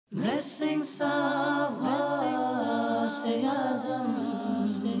Blessings of Ghaus Azam,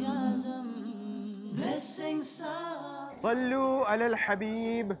 blessings of صلوا على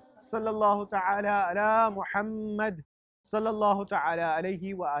الحبيب صلى الله تعالى على محمد صلى الله تعالى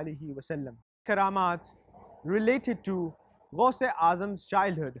عليه وآله وسلم. Karamat related to Ghaus Azam's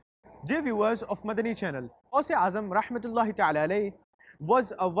childhood. Dear viewers of Madani Channel, Ghaus Azam rahmatullahi ta'ala alayhi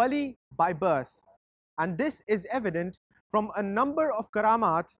was a wali by birth, and this is evident from a number of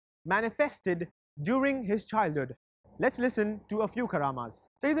karamat manifested during his childhood. Let's listen to a few karamas.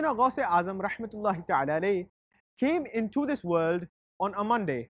 Sayyidina Ghaus Azam rahmatullahi ta'ala alayhi came into this world on a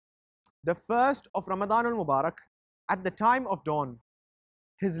Monday, the first of Ramadan al-Mubarak, at the time of dawn.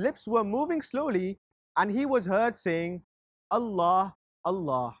 His lips were moving slowly and he was heard saying, Allah,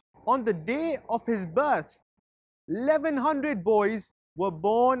 Allah. On the day of his birth, 1100 boys were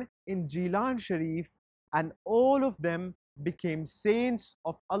born in Jilan Sharif and all of them became saints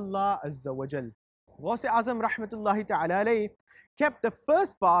of Allah Azza wa Jal. Ghaus Azam rahmatullahi ta'ala alayhi kept the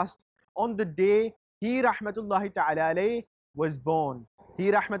first fast on the day he rahmatullahi ta'ala alayhi was born. He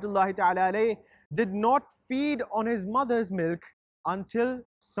rahmatullahi ta'ala alayhi did not feed on his mother's milk until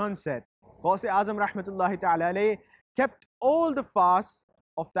sunset. Ghaus Azam rahmatullahi ta'ala alayhi kept all the fasts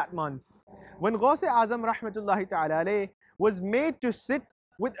of that month. When Ghaus Azam rahmatullahi ta'ala alayhi was made to sit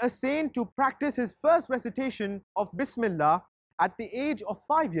with a saint to practice his first recitation of Bismillah at the age of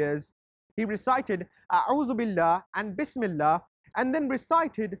 5 years, he recited A'udhu Billah and Bismillah and then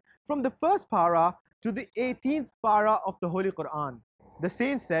recited from the first para to the 18th para of the Holy Quran. The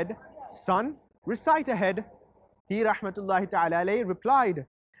saint said, "Son, recite ahead." He rahmatullahi ta'ala alayhi replied,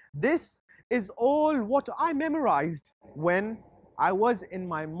 "This is all what I memorized when I was in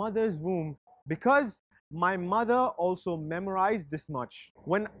my mother's womb, because my mother also memorized this much."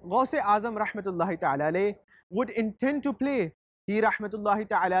 When Ghaus Azam rahmatullahi ta'ala alayhi would intend to play, he rahmatullahi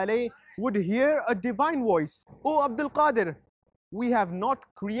ta'ala alayhi would hear a divine voice, "O Abdul Qadir, we have not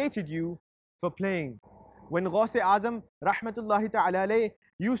created you for playing." When Ghaus Azam rahmatullahi ta'ala alayhi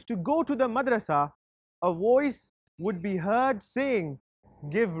used to go to the madrasa, a voice would be heard saying,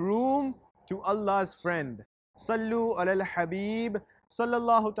 "Give room to Allah's friend. Sallu ala al-Habib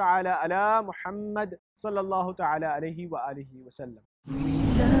sallallahu ta'ala ala Muhammad sallallahu ta'ala alayhi wa alihi wa sallam." We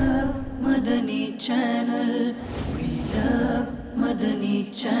love Madani Channel. We love Madani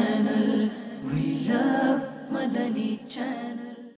Channel. We love Madani Channel.